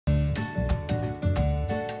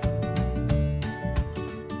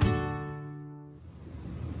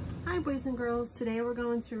boys and girls. Today we're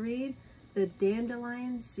going to read the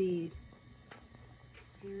Dandelion Seed.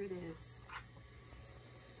 Here it is.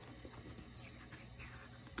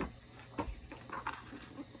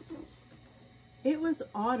 It was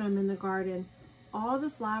autumn in the garden. All the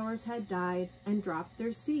flowers had died and dropped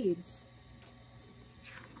their seeds.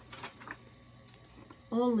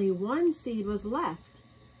 Only one seed was left,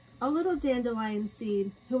 a little dandelion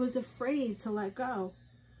seed who was afraid to let go.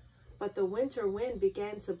 But the winter wind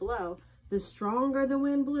began to blow. The stronger the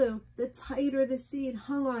wind blew, the tighter the seed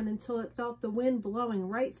hung on until it felt the wind blowing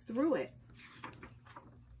right through it.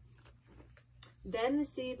 Then the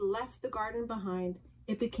seed left the garden behind.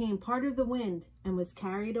 It became part of the wind and was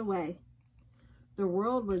carried away. The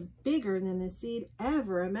world was bigger than the seed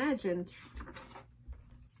ever imagined.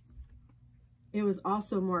 It was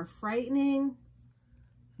also more frightening,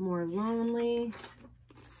 more lonely,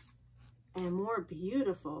 and more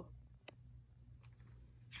beautiful.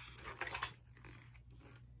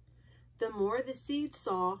 The more the seed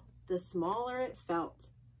saw, the smaller it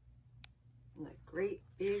felt. In that great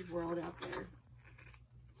big world out there.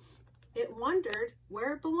 It wondered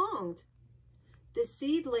where it belonged. The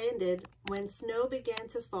seed landed when snow began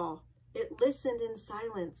to fall. It listened in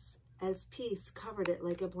silence as peace covered it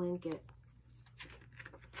like a blanket.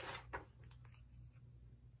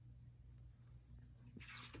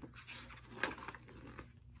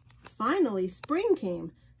 Finally, spring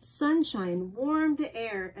came. Sunshine warmed the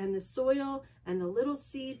air and the soil, and the little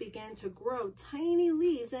seed began to grow tiny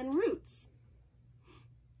leaves and roots.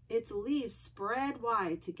 Its leaves spread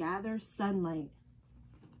wide to gather sunlight.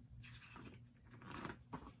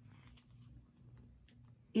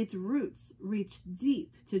 Its roots reached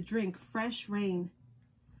deep to drink fresh rain.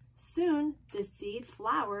 Soon, the seed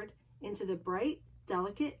flowered into the bright,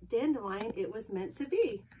 delicate dandelion it was meant to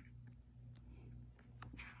be.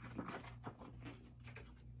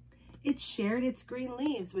 It shared its green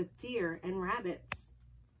leaves with deer and rabbits.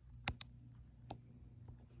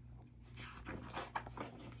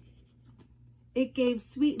 It gave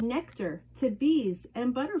sweet nectar to bees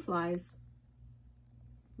and butterflies.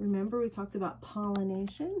 Remember we talked about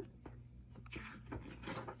pollination?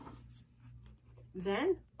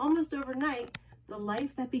 Then, almost overnight, the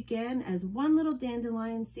life that began as one little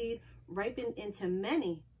dandelion seed ripened into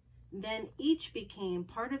many. Then each became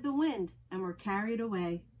part of the wind and were carried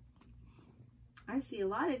away. I see a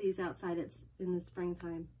lot of these outside in the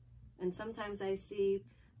springtime. And sometimes I see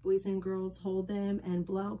boys and girls hold them and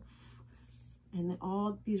blow. And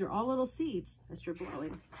these are all little seeds that you're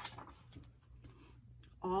blowing.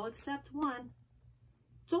 All except one.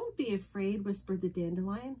 Don't be afraid, whispered the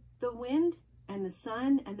dandelion. The wind and the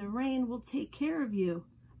sun and the rain will take care of you.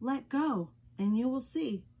 Let go and you will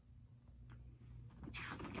see.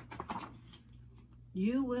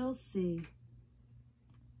 You will see.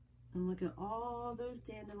 And look at all those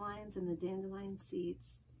dandelions and the dandelion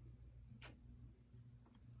seeds.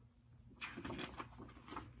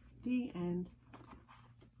 The end.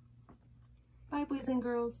 Bye, boys and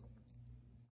girls.